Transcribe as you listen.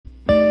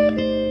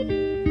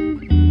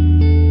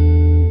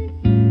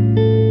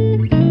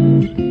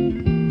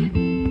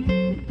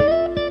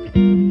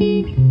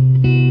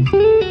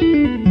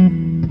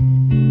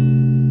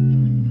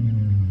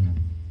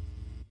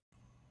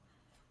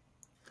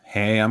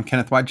I'm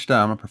Kenneth Wajda.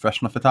 I'm a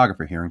professional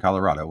photographer here in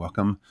Colorado.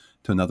 Welcome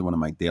to another one of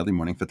my daily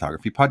morning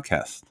photography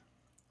podcasts.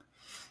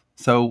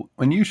 So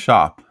when you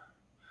shop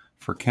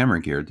for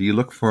camera gear, do you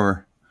look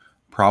for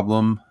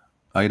problem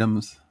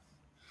items?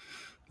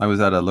 I was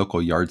at a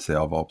local yard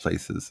sale of all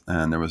places,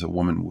 and there was a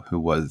woman who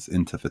was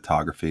into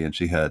photography, and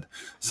she had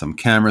some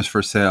cameras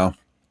for sale,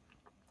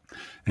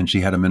 and she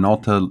had a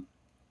Minolta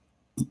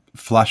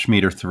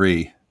Flashmeter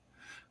 3,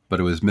 but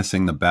it was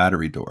missing the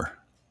battery door.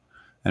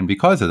 And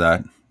because of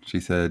that, she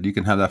said, "You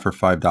can have that for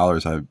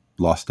 $5. I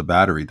lost the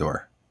battery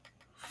door."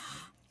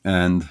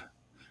 And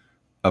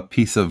a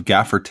piece of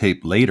gaffer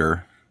tape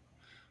later,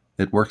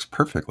 it works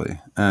perfectly.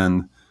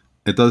 And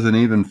it doesn't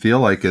even feel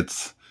like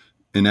it's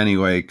in any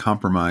way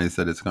compromised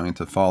that it's going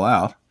to fall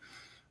out.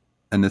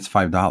 And it's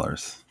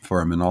 $5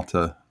 for a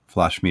Minolta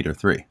Flashmeter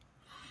 3.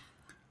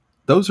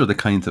 Those are the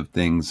kinds of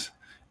things.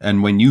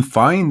 And when you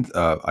find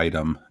an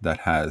item that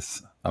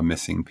has a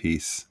missing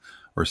piece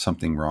or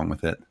something wrong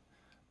with it,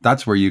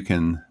 that's where you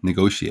can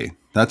negotiate.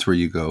 That's where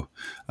you go,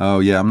 "Oh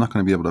yeah, I'm not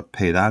going to be able to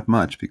pay that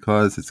much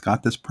because it's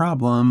got this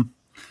problem."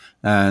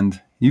 And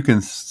you can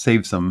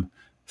save some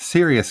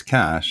serious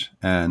cash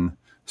and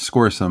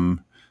score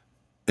some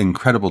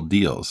incredible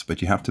deals,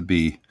 but you have to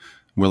be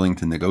willing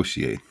to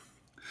negotiate.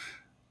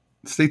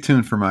 Stay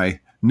tuned for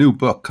my new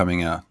book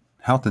coming out,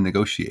 How to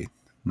Negotiate.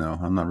 No,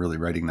 I'm not really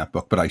writing that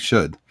book, but I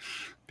should,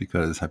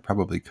 because I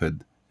probably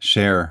could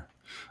share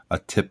a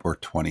tip or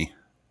 20.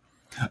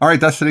 All right,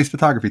 that's today's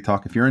photography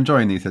talk. If you're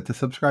enjoying these, hit the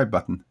subscribe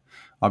button.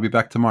 I'll be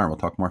back tomorrow. We'll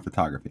talk more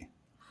photography.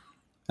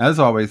 As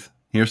always,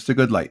 here's to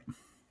good light.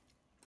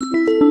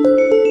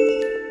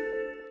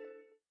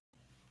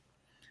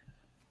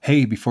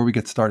 Hey, before we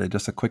get started,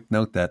 just a quick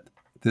note that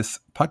this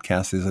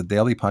podcast is a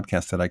daily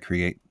podcast that I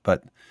create,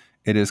 but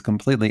it is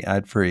completely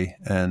ad-free.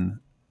 And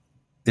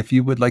if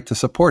you would like to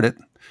support it,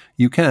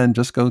 you can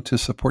just go to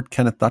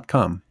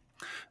supportkenneth.com,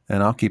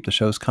 and I'll keep the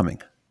shows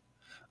coming.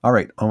 All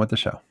right, on with the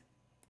show.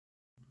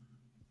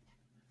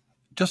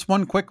 Just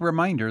one quick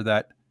reminder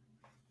that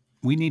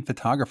we need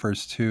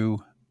photographers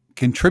to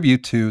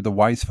contribute to the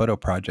Wise Photo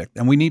Project,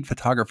 and we need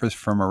photographers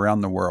from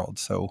around the world.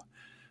 So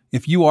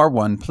if you are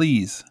one,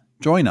 please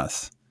join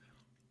us.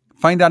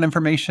 Find out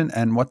information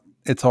and what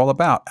it's all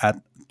about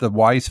at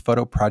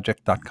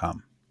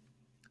thewisephotoproject.com.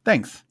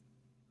 Thanks.